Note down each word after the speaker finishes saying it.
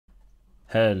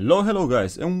Hello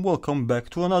guys, and welcome back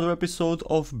to another episode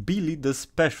of Billy the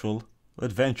Special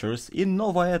Adventures in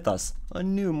Nova Aetas, a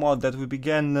new mod that we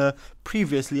began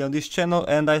previously on this channel,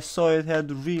 and I saw it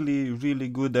had really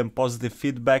good and positive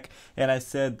feedback, and I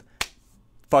said,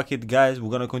 fuck it guys,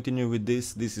 we're gonna continue with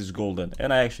this is golden,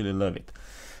 and I actually love it.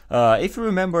 If you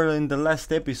remember, in the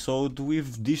last episode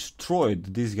we've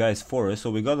destroyed this guy's forest,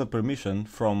 so we got a permission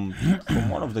from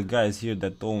one of the guys here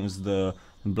that owns the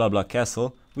blah blah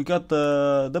castle. We got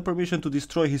the permission to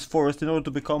destroy his forest in order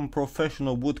to become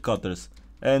professional woodcutters,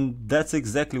 and that's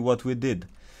exactly what we did.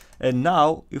 And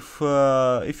now, if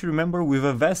you remember, we've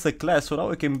advanced a class, so now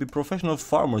we can be professional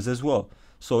farmers as well.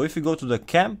 So if you go to the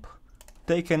camp,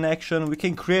 take an action, we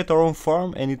can create our own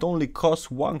farm, and it only costs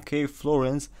 1k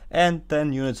florins and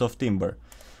 10 units of timber.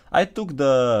 I took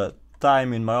the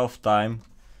time in my off time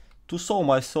to sow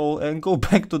my soul and go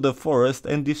back to the forest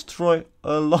and destroy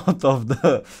a lot of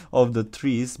the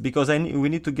trees, because we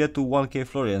need to get to 1k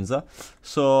florins.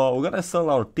 So we're gonna sell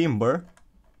our timber,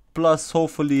 plus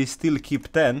hopefully still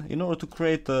keep 10 in order to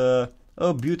create a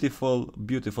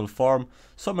beautiful farm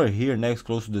somewhere here next,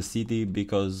 close to the city,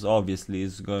 because obviously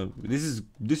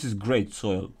this is great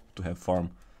soil to have a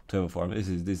farm. This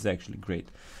is actually great.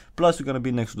 Plus we're gonna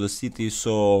be next to the city,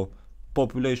 so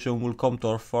population will come to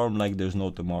our farm like there's no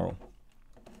tomorrow.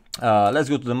 Let's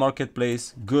go to the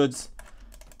marketplace. Goods.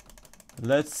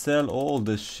 Let's sell all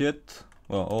the shit,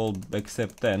 well, all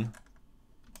except 10.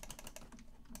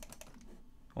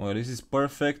 Oh, this is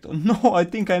perfect. No, I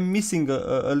think I'm missing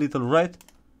a little, right?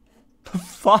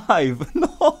 5.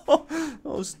 No.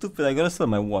 Oh, stupid. I gotta sell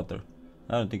my water.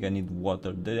 I don't think I need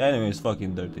water. The anime is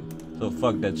fucking dirty, so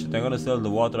fuck that shit. I'm gonna sell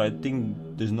the water. I think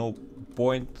there's no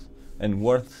point and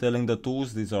worth selling the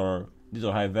tools. These are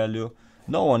high value.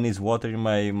 No one needs water in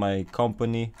my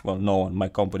company. Well, no one. My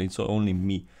company. It's only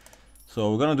me.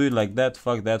 So we're gonna do it like that.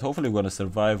 Fuck that. Hopefully we're gonna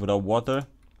survive without water.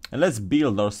 And let's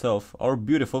build ourselves our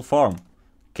beautiful farm.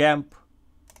 Camp.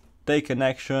 Take an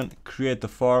action. Create a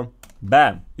farm.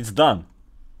 Bam! It's done.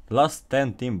 Last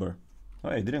 10 timber. Oh,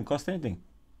 it didn't cost anything.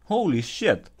 Holy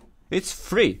shit! It's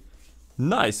free.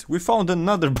 Nice. We found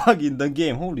another bug in the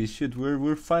game. Holy shit!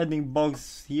 We're finding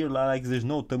bugs here like there's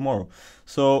no tomorrow.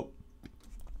 So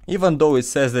even though it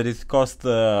says that it costs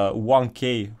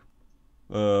 1k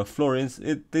florins,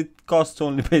 it costs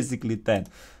only basically 10.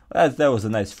 That was a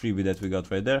nice freebie that we got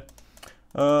right there.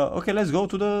 Okay, let's go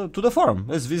to the farm.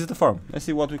 Let's visit the farm. Let's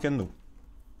see what we can do.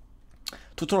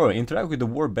 Tutorial: interact with the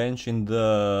workbench in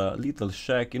the little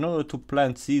shack in order to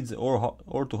plant seeds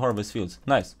or to harvest fields.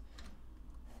 Nice.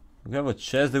 We have a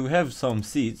chest. We have some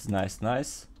seeds.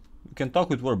 Nice. We can talk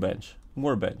with workbench.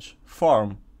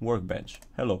 Farm workbench.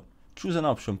 Hello. Choose an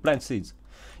option. Plant seeds.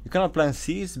 You cannot plant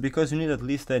seeds because you need at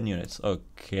least 10 units.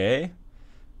 Okay.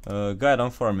 Guide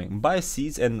on farming. Buy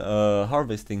seeds and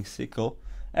harvesting sickle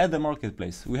at the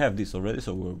marketplace. We have this already,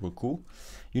 so we're cool.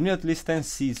 You need at least 10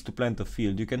 seeds to plant a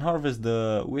field. You can harvest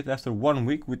the wheat after 1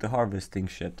 week with the harvesting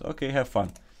shit. Okay, have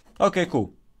fun. Okay,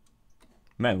 cool.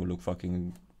 Man, we look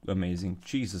fucking amazing.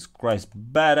 Jesus Christ,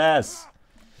 badass.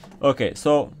 Okay,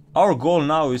 so our goal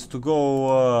now is to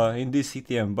go in this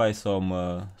city and buy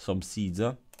some seeds.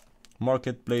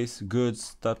 Marketplace,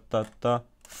 goods,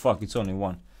 Fuck, it's only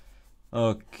one.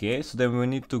 Okay, so then we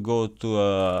need to go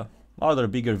to other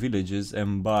bigger villages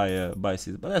and buy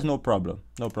seeds, but that's no problem.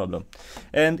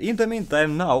 And in the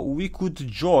meantime, now we could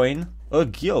join a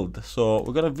guild. So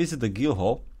we're gonna visit the guild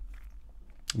hall.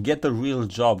 Get a real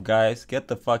job, guys. Get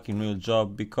the fucking real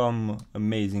job. Become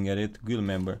amazing at it. Guild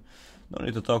member. Don't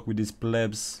need to talk with these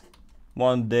plebs.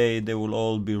 One day they will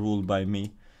all be ruled by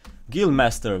me. Guild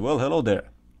master. Well, hello there.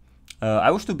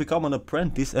 I wish to become an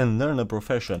apprentice and learn a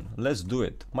profession. Let's do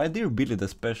it. My dear Billy the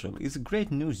Special, it's great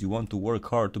news you want to work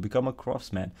hard to become a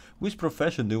craftsman. Which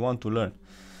profession do you want to learn?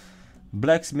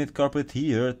 Blacksmith,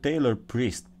 carpenter, tailor,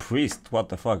 priest. Priest, what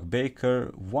the fuck?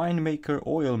 Baker, winemaker,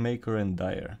 oil maker, and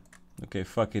dyer. Okay,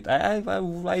 fuck it. I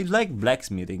like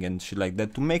blacksmithing and shit like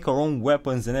that, to make our own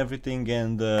weapons and everything,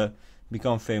 and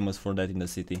become famous for that in the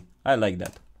city. I like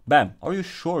that. Bam! Are you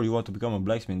sure you want to become a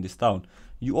blacksmith in this town?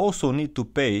 You also need to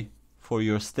pay for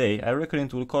your stay. I reckon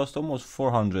it will cost almost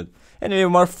 400. Anyway,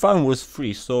 my farm was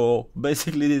free, so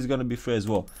basically this is gonna be free as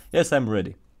well. Yes, I'm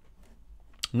ready.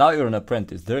 Now you're an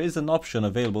apprentice. There is an option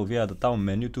available via the town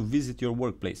menu to visit your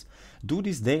workplace. Do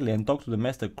this daily and talk to the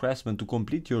master craftsman to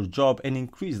complete your job and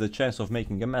increase the chance of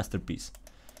making a masterpiece.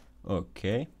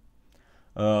 Okay.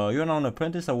 You're now an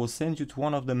apprentice. I will send you to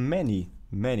one of the many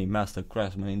master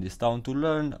craftsmen in this town to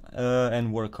learn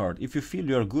and work hard. If you feel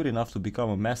you are good enough to become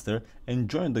a master and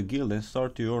join the guild and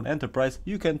start your own enterprise,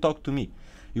 you can talk to me.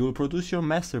 You will produce your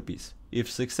masterpiece. If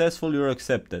successful, you're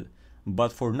accepted.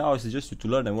 But for now, I suggest you to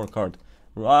learn and work hard.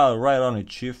 Right on it,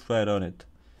 chief, right on it.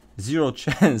 0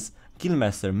 chance.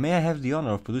 Guildmaster, may I have the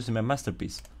honor of producing my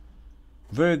masterpiece?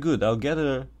 Very good, I'll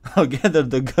gather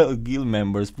the guild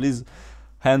members. Please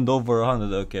hand over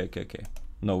 100. Okay.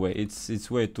 No way,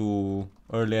 it's way too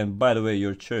early. And by the way,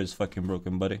 your chair is fucking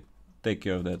broken, buddy. Take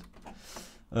care of that.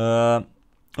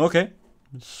 Okay.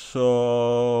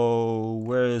 So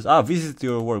where is visit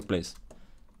your workplace.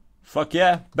 Fuck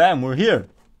yeah, bam, we're here.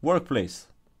 Workplace.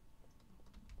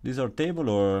 These are table,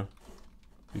 or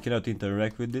we cannot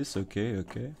interact with this. Okay.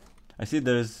 I see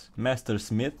there's Master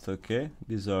Smith. Okay,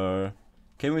 these are.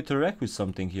 Can we interact with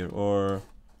something here, or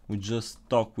we just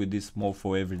talk with this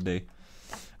mofo every day?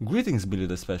 Greetings, Billy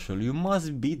the Special. You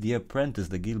must be the apprentice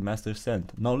the guild master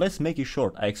sent. Now let's make it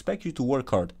short. I expect you to work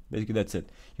hard. Basically that's it.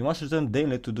 You must return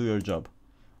daily to do your job.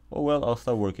 Oh well, I'll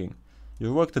start working.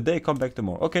 You work today, come back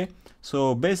tomorrow. Okay,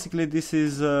 so basically this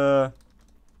is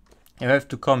you have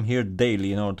to come here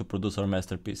daily in order to produce our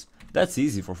masterpiece. That's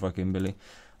easy for fucking Billy.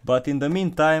 But in the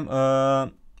meantime,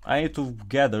 I need to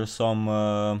gather some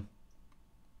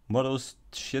what are those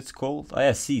shits called? Ah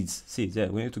yeah, seeds. Yeah,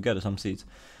 we need to gather some seeds.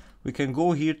 We can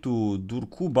go here to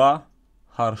Durkuba,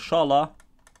 Harshala,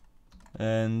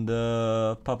 and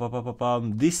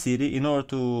this city in order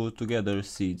to gather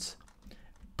seeds.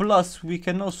 Plus, we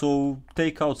can also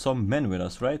take out some men with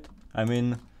us, right? I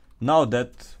mean, now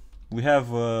that we have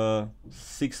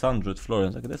 600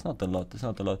 florins, okay, that's not a lot,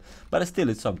 but still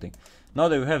it's something. Now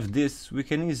that we have this, we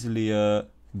can easily,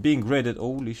 being graded,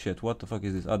 holy shit, what the fuck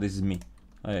is this? Ah, this is me.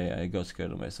 I got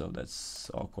scared of myself, that's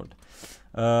awkward.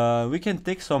 We can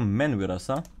take some men with us,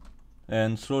 huh?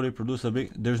 And slowly produce a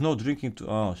big... There's no drinking to...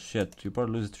 Oh shit, you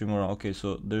probably lose 3 more. Okay,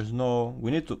 so there's no...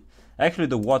 We need to... Actually,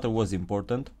 the water was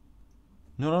important.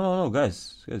 No,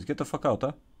 guys, get the fuck out,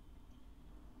 huh?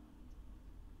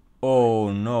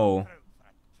 Oh no.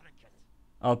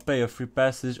 I'll pay a free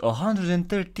passage.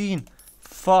 113!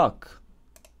 Fuck!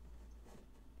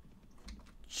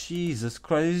 Jesus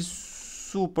Christ, this is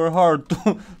super hard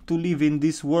to live in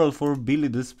this world for Billy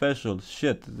the Special.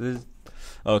 Shit.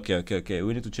 Okay.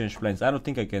 We need to change plans. I don't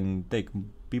think I can take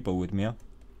people with me, huh?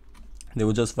 They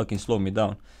will just fucking slow me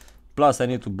down. Plus, I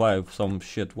need to buy some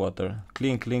shit water.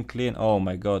 Clean. Oh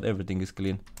my god, everything is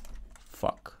clean.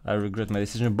 Fuck. I regret my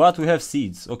decision. But we have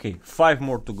seeds. Okay, 5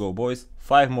 more to go, boys.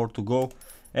 5 more to go.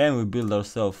 And we build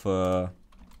ourselves...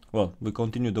 well, we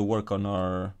continue the work on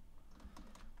our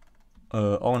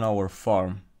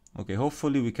farm. Okay,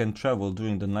 hopefully we can travel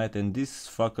during the night and these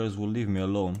fuckers will leave me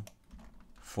alone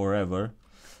forever.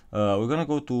 We're gonna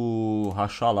go to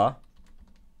Hashala.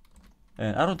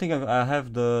 And I don't think I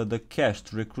have the cash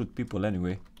to recruit people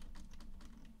anyway.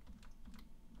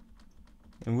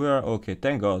 And we are... Okay,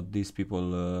 thank God these people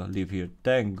live here.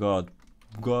 Thank God.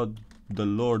 God, the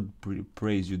Lord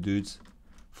praise you, dudes,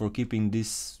 for keeping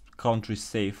this country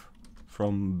safe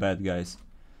from bad guys.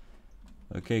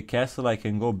 Okay, castle, I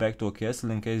can go back to a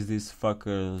castle in case these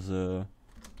fuckers...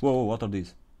 Whoa, what are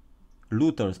these?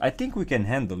 Looters. I think we can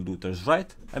handle looters,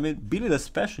 right? I mean, Billy the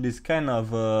Special is kind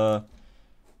of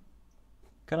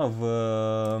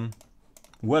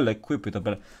well equipped with a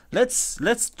better...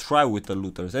 Let's try with the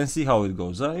looters and see how it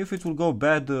goes. If it will go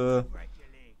bad...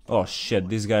 Oh shit,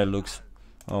 this guy looks...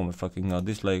 Oh my fucking god,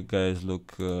 these like guys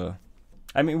look...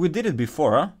 I mean, we did it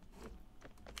before, huh?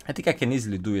 I think I can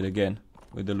easily do it again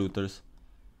with the looters.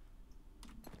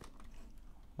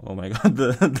 Oh my god,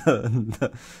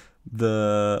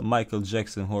 the Michael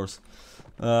Jackson horse.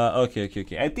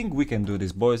 Okay. I think we can do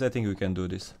this, boys. I think we can do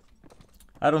this.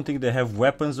 I don't think they have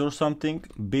weapons or something.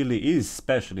 Billy is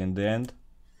special in the end.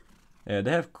 Yeah, they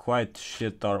have quite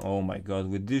shit arm. Oh my god,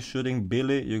 with this shooting,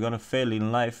 Billy, you're gonna fail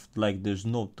in life like there's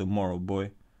no tomorrow, boy.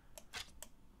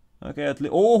 Okay, at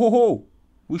least... Oh,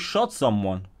 we shot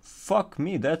someone. Fuck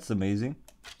me, that's amazing.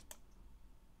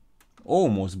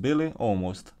 Almost, Billy,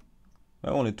 almost.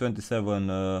 Only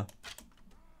 27.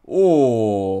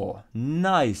 Oh,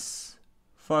 nice.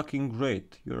 Fucking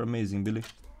great. You're amazing, Billy.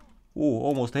 Oh,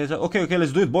 almost headshot. Okay,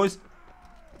 let's do it, boys.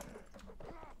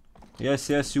 Yes,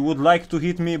 you would like to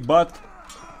hit me, but...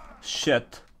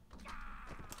 Shit.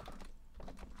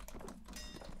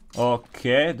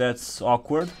 Okay, that's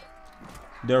awkward.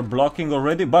 They're blocking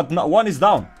already, but no, one is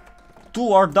down.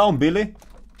 2 are down, Billy.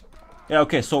 Yeah,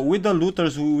 okay, so with the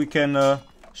looters we can...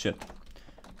 Shit.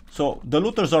 So, the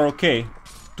looters are okay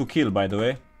to kill, by the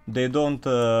way. They don't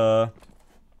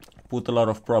put a lot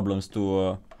of problems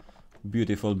to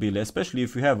beautiful Billy. Especially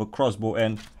if you have a crossbow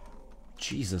and...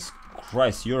 Jesus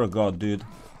Christ, you're a god, dude.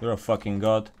 You're a fucking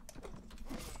god.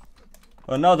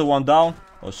 Another one down.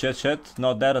 Oh, shit.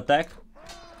 Not that attack.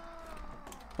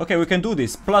 Okay, we can do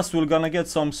this. Plus, we're gonna get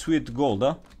some sweet gold,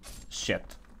 huh?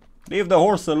 Shit. Leave the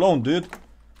horse alone, dude.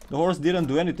 The horse didn't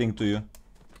do anything to you.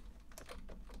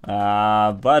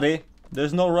 Ah, buddy.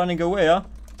 There's no running away, huh?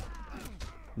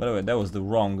 By the way, that was the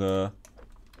wrong...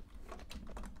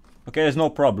 Okay, there's no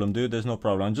problem, dude. There's no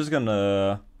problem. I'm just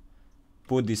gonna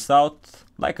put this out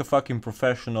like a fucking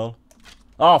professional.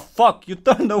 Oh, fuck! You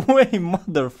turned away,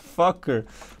 motherfucker!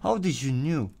 How did you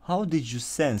know? How did you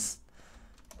sense?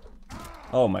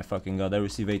 Oh my fucking god, I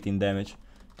received 18 damage.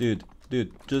 Dude,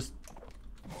 just...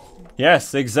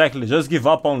 Yes, exactly. Just give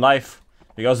up on life.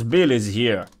 Because Bill is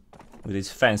here. With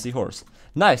his fancy horse.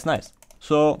 Nice, nice.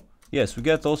 So, yes, we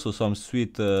get also some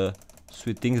sweet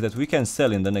things that we can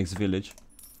sell in the next village.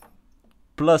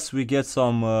 Plus, we get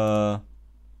some...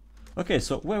 Okay,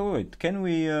 so, wait. Can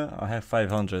we... I have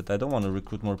 500. I don't want to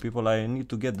recruit more people. I need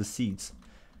to get the seeds.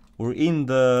 We're in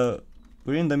the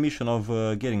mission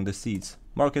of getting the seeds.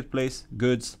 Marketplace,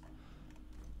 goods.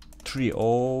 3.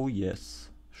 Oh, yes.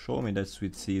 Show me that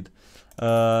sweet seed.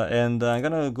 And I'm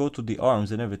gonna go to the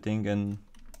arms and everything and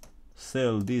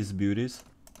sell these beauties.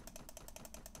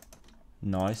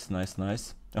 Nice, nice,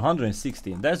 nice.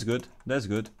 116. That's good. That's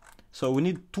good. So we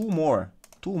need two more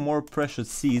precious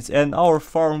seeds, and our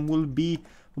farm will be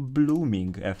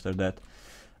blooming after that.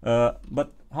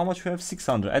 But how much we have?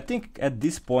 600. I think at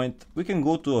this point we can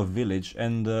go to a village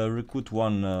and recruit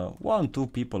two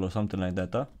people or something like that,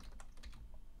 huh?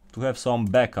 To have some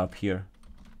backup here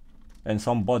and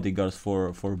some bodyguards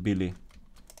for Billy.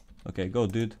 Okay, go,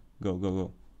 dude.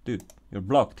 Go. Dude, you're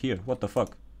blocked here. What the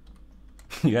fuck?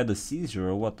 You had a seizure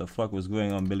or what the fuck was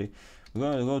going on, Billy?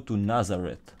 We're gonna go to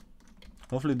Nazareth.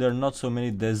 Hopefully there are not so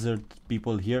many desert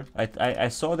people here. I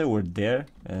saw they were there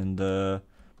and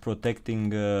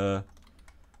protecting that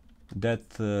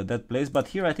place, but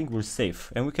here I think we're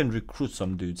safe and we can recruit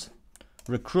some dudes.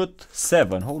 Recruit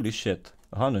 7. Holy shit.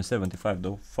 175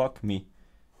 though. Fuck me.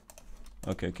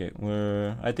 Okay.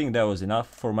 I think that was enough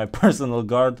for my personal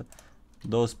guard.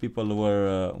 Those people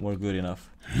were good enough.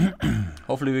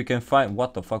 Hopefully we can find...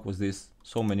 What the fuck was this?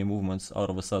 So many movements out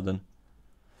of a sudden.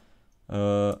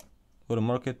 Go to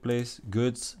marketplace,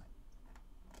 goods.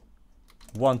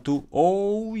 1, 2.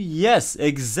 Oh yes,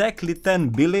 exactly 10,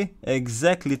 Billy.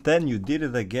 Exactly 10. You did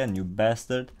it again, you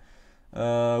bastard.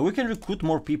 We can recruit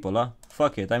more people, huh?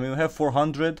 Fuck it. I mean, we have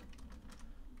 400.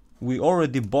 We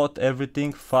already bought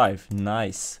everything. 5.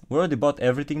 Nice. We already bought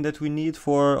everything that we need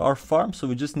for our farm, so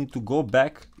we just need to go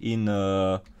back in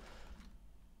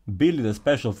Billy the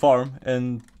special farm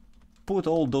and put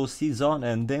all those seeds on,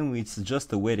 and then it's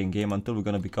just a waiting game until we're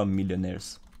gonna become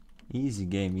millionaires. Easy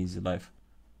game, easy life.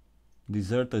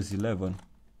 Deserters 11.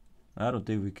 I don't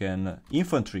think we can...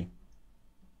 infantry.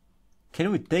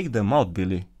 Can we take them out,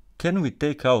 Billy? Can we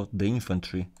take out the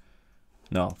infantry?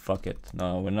 No, fuck it.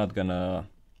 No, we're not gonna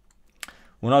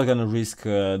risk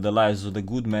the lives of the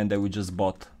good men that we just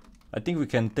bought. I think we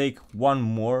can take one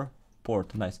more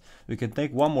port. Nice. We can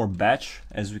take one more batch,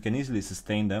 as we can easily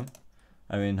sustain them.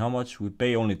 I mean, how much? We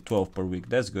pay only 12 per week.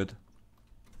 That's good.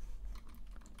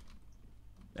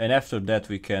 And after that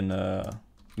we can...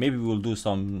 maybe we'll do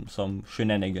some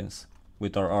shenanigans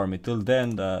with our army. Till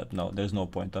then, no, there's no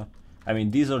point, huh? I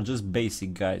mean, these are just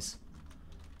basic guys.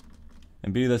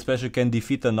 And Billy the Special can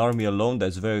defeat an army alone,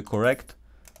 that's very correct.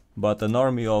 But an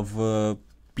army of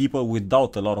people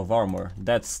without a lot of armor,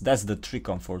 that's the trick,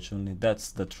 unfortunately. That's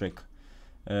the trick.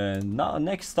 And now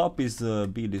next stop is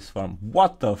Billy's farm.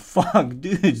 What the fuck,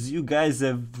 dudes? You guys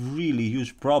have really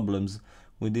huge problems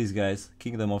with these guys.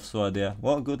 Kingdom of Swadia.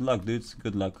 Well, good luck, dudes.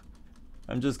 Good luck.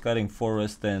 I'm just cutting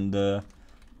forest and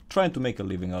trying to make a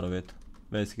living out of it.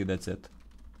 Basically, that's it.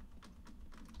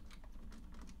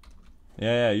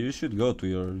 Yeah, you should go to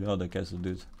your other castle,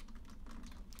 dudes.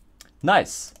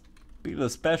 Nice. Build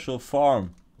a special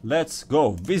farm. Let's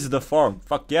go. Visit the farm.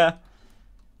 Fuck yeah.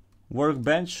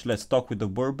 Workbench. Let's talk with the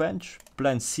workbench.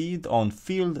 Plant seed on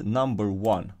field number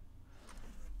 1.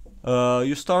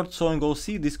 You start sowing all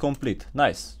seed is complete.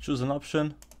 Nice. Choose an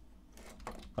option.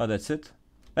 Oh, that's it.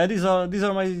 And these are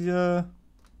my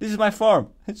this is my farm.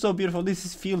 It's so beautiful. This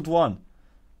is field 1.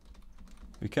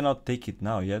 We cannot take it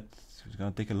now yet. It's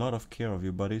gonna take a lot of care of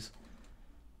you, buddies.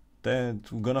 Then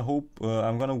I'm gonna hope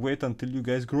I'm gonna wait until you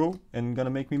guys grow and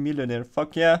gonna make me millionaire.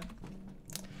 Fuck yeah.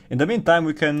 In the meantime,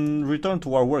 we can return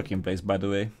to our working place, by the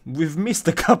way. We've missed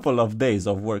a couple of days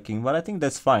of working, but I think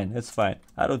that's fine. That's fine.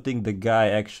 I don't think the guy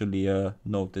actually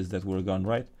noticed that we're gone,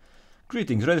 right?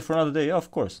 Greetings, ready for another day? Yeah,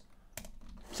 of course.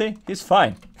 See, he's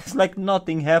fine. It's like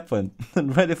nothing happened.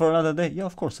 Ready for another day? Yeah,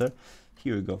 of course, sir.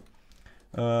 Here we go.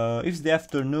 It's the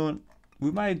afternoon.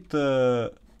 We might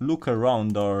look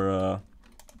around our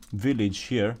village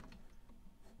here.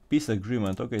 Peace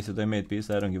agreement. Okay, so they made peace.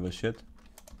 I don't give a shit.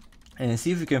 and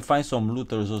see if we can find some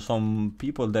looters or some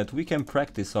people that we can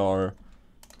practice our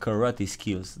karate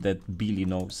skills that Billy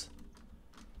knows.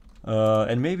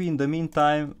 And maybe in the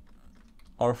meantime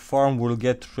our farm will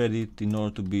get ready in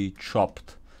order to be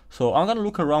chopped. So I'm gonna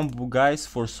look around, guys,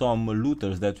 for some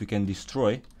looters that we can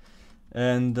destroy,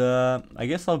 and I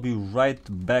guess I'll be right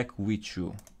back with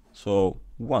you. So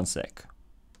one sec.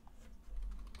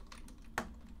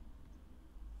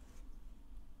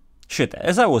 Shit,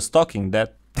 as I was talking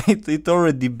that it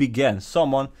already began.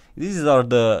 Someone, these are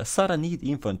the Saranid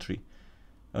infantry.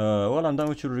 Well, I'm done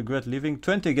with your regret leaving.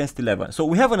 20 against 11. So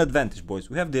we have an advantage, boys.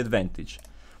 We have the advantage.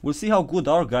 We'll see how good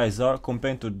our guys are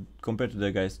compared to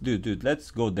their guys. Dude, let's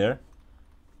go there.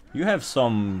 You have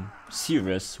some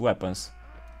serious weapons.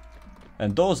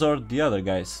 And those are the other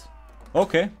guys.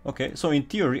 Okay. So in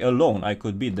theory alone I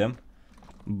could beat them.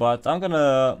 But I'm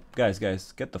gonna... Guys,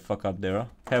 get the fuck up there. Huh?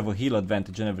 Have a heal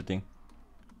advantage and everything.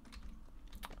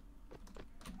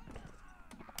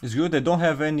 It's good. They don't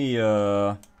have any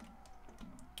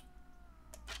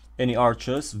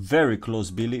archers. Very close,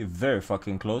 Billy. Very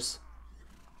fucking close.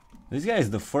 This guy is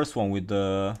the first one with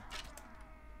the...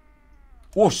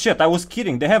 Oh shit, I was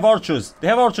kidding. They have archers. They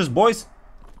have archers, boys.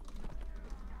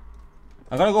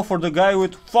 I'm gonna go for the guy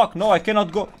with... Fuck, no, I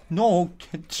cannot go. No,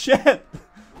 shit.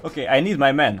 Okay, I need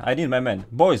my men.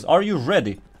 Boys, are you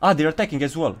ready? Ah, they're attacking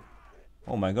as well.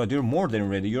 Oh my god, you're more than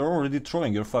ready. You're already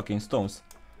throwing your fucking stones.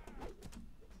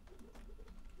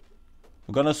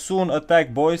 We're gonna soon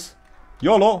attack, boys.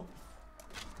 YOLO.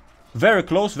 Very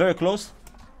close, very close.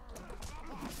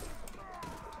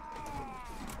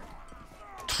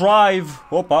 Thrive.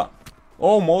 Opa.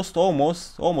 Almost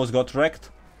got wrecked.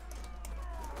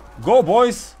 Go,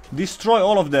 boys. Destroy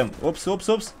all of them. Oops.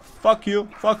 Fuck you.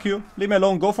 Leave me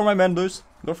alone. Go for my man, dudes.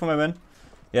 Go for my man.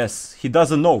 Yes, he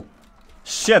doesn't know.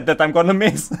 Shit, that I'm gonna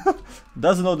miss.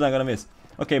 Doesn't know that I'm gonna miss.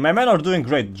 Okay, my men are doing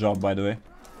great job, by the way.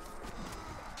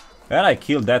 And I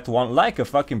killed that one like a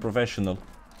fucking professional.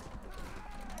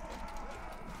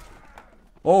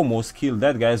 Almost killed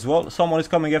that guy as well. Someone is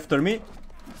coming after me.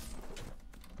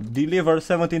 Deliver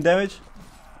 17 damage.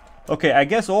 Okay, I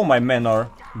guess all my men are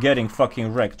getting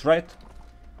fucking wrecked, right?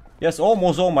 Yes,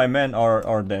 almost all my men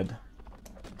are dead.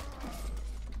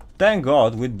 Thank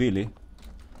God with Billy.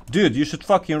 Dude, you should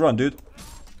fucking run, dude.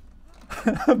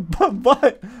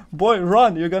 Boy,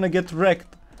 run, you're gonna get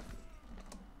wrecked.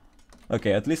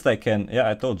 Okay, at least I can... Yeah,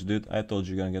 I told you, dude. I told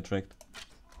you you're gonna get wrecked.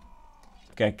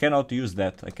 Okay, I cannot use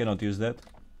that.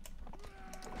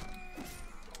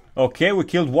 Okay, we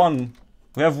killed one.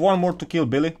 We have one more to kill,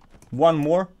 Billy. One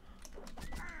more.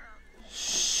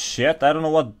 Shit, I don't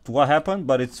know what happened,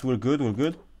 but we're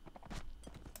good.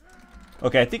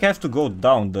 Okay, I think I have to go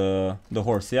down the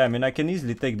horse. Yeah, I mean, I can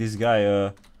easily take this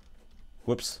guy,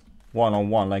 whoops,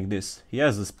 one-on-one like this. He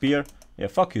has a spear. Yeah,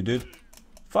 fuck you, dude.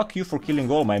 Fuck you for killing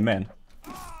all my men.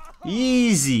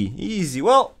 Easy.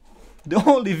 Well, the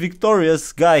only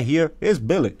victorious guy here is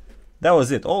Billy. That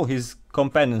was it. All his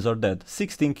companions are dead.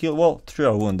 16 kills. Well, 3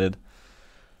 are wounded.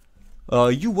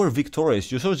 You were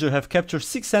victorious. Your soldiers have captured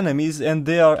 6 enemies and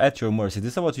they are at your mercy.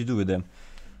 This is what you do with them.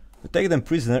 You take them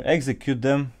prisoner, execute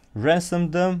them,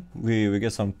 ransom them, we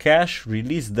get some cash,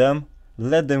 release them,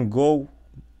 let them go.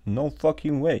 No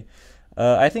fucking way.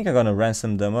 I think I'm gonna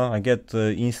ransom them. I get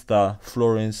insta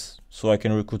florins so I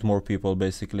can recruit more people,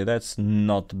 basically. That's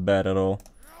not bad at all.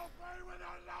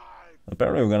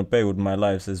 Apparently we're gonna pay with my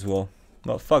lives as well.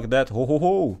 Well, fuck that.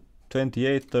 Ho.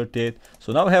 28, 38.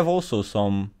 So now we have also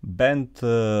some bent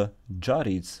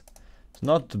jarids. It's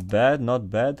not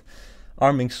bad.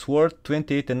 Arming sword,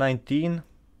 28 and 19.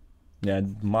 Yeah,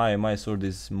 my sword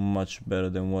is much better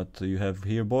than what you have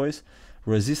here, boys.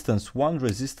 Resistance 1,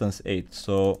 resistance 8.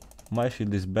 So my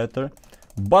shield is better.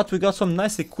 But we got some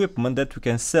nice equipment that we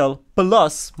can sell.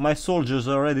 Plus, my soldiers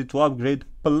are ready to upgrade.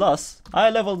 Plus, I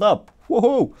leveled up.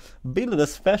 Woohoo! Billy the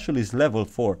Special is level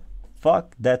 4.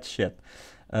 Fuck that shit.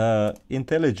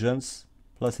 Intelligence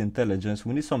plus intelligence.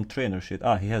 We need some trainer shit.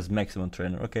 Ah, he has maximum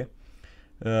trainer. Okay.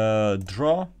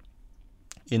 Draw.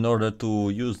 In order to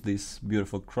use this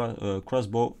beautiful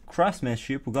crossbow.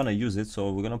 Craftsmanship, we're gonna use it.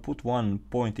 So we're gonna put 1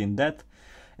 point in that.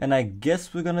 And I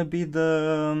guess we're gonna be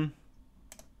the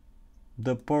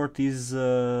party's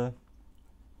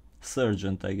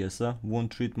sergeant, I guess.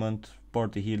 Wound treatment,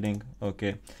 party healing.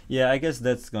 Okay. Yeah, I guess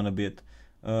that's gonna be it.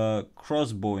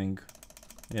 Crossbowing.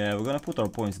 Yeah, we're gonna put our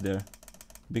points there.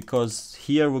 Because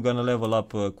here we're gonna level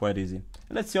up quite easy.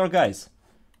 Let's see our guys.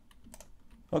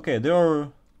 Okay, they're...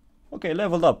 Okay,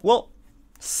 leveled up. Well,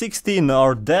 16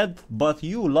 are dead, but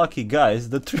you lucky guys,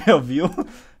 the 3 of you,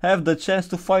 have the chance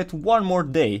to fight one more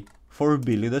day for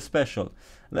Billy the Special.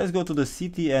 Let's go to the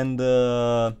city and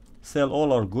Sell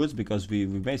all our goods because we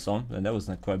made some, and that was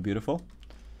quite beautiful.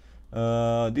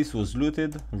 This was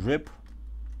looted. RIP.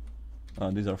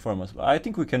 These are farmers. I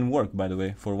think we can work, by the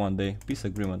way, for one day. Peace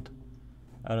agreement.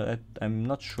 I'm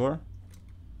not sure,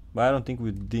 but I don't think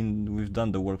we've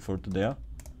done the work for today. Huh?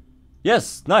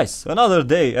 Yes, nice. Another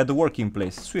day at the working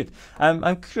place. Sweet.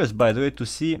 I'm curious, by the way, to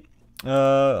see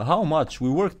how much we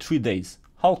worked 3 days.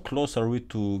 How close are we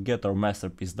to get our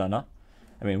masterpiece done? Huh?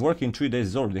 I mean, working 3 days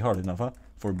is already hard enough, huh?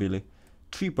 For Billy.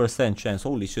 3% chance.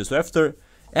 Holy shit. So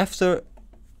after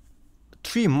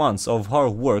 3 months of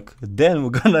hard work, then we're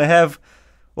gonna have,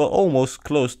 well, almost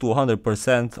close to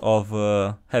 100% of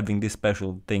having this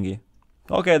special thingy.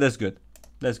 Okay, that's good.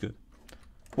 That's good.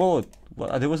 Whoa,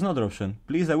 there was another option.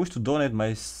 Please, I wish to donate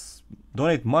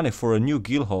money for a new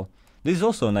guild hall. This is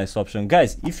also a nice option.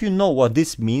 Guys, if you know what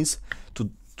this means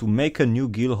to make a new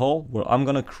guild hall, where I'm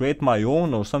gonna create my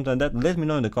own or something like that, let me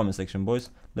know in the comment section,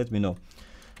 boys. Let me know.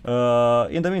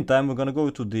 In the meantime, we're gonna go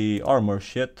to the armor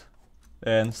shit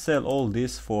and sell all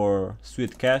this for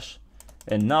sweet cash,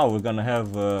 and now we're gonna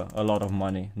have a lot of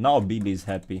money. Now Billy is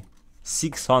happy.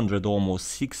 600, almost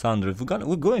 600.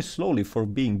 We're going slowly for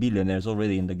being billionaires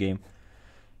already in the game,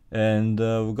 and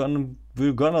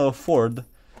we're gonna afford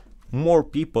more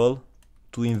people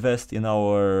to invest in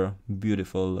our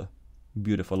beautiful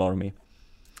army.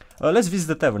 Let's visit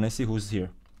the tavern and see who's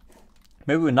here.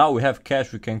 Maybe now we have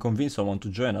cash, we can convince someone to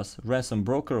join us. Ransom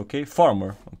broker, okay.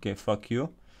 Farmer, okay, fuck you.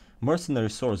 Mercenary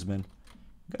swordsman.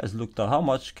 Guys, look, how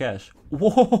much cash?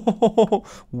 Whoa,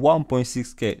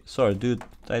 1.6k. Sorry, dude,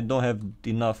 I don't have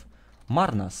enough.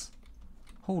 Marnas.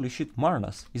 Holy shit,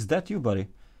 Marnas. Is that you, buddy?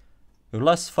 Your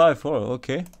last 5, oh,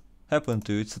 okay. Happened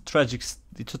to you. It's a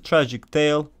tragic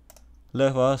tale.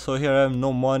 So here I am,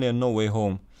 no money and no way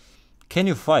home. Can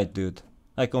you fight, dude?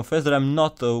 I confess that I'm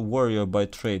not a warrior by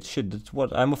trade. Shit, that's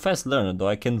what I'm a fast learner though.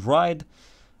 I can ride,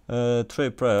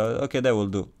 trade prayer. Okay, that will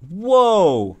do.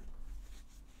 Whoa!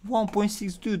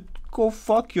 1.6, dude, go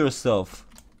fuck yourself.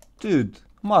 Dude,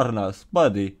 Marnas,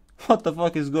 buddy, what the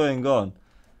fuck is going on?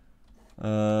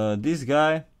 This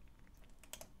guy.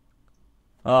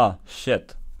 Ah,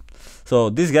 shit.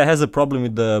 So this guy has a problem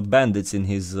with the bandits in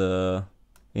his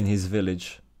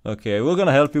village. Okay, we're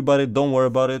gonna help you, buddy. Don't worry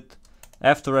about it.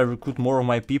 After I recruit more of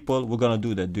my people, we're gonna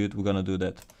do that, dude. We're gonna do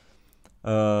that.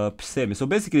 So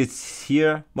basically it's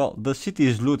here. Well, the city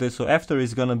is looted, so after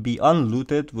it's gonna be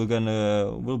unlooted,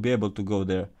 we'll be able to go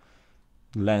there.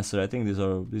 Lancer, I think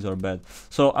these are bad.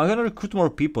 So I'm gonna recruit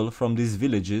more people from these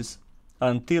villages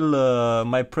until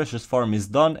my precious farm is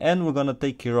done, and we're gonna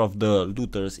take care of the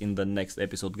looters in the next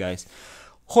episode, guys.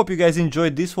 Hope you guys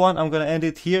enjoyed this one. I'm gonna end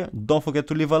it here. Don't forget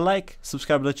to leave a like,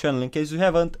 subscribe to the channel in case you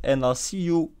haven't, and I'll see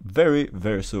you very,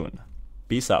 very soon.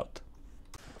 Peace out.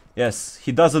 Yes,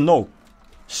 he doesn't know.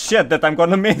 Shit, that I'm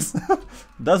gonna miss.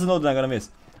 Doesn't know that I'm gonna miss.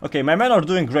 Okay, my men are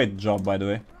doing great job, by the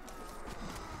way.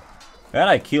 And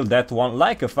I killed that one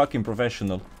like a fucking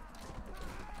professional.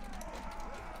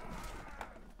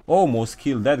 Almost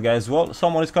killed that guy as well.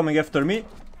 Someone is coming after me.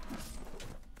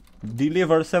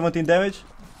 Deliver 17 damage.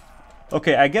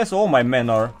 Okay, I guess all my men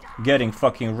are getting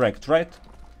fucking wrecked, right?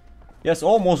 Yes,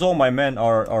 almost all my men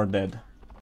are dead.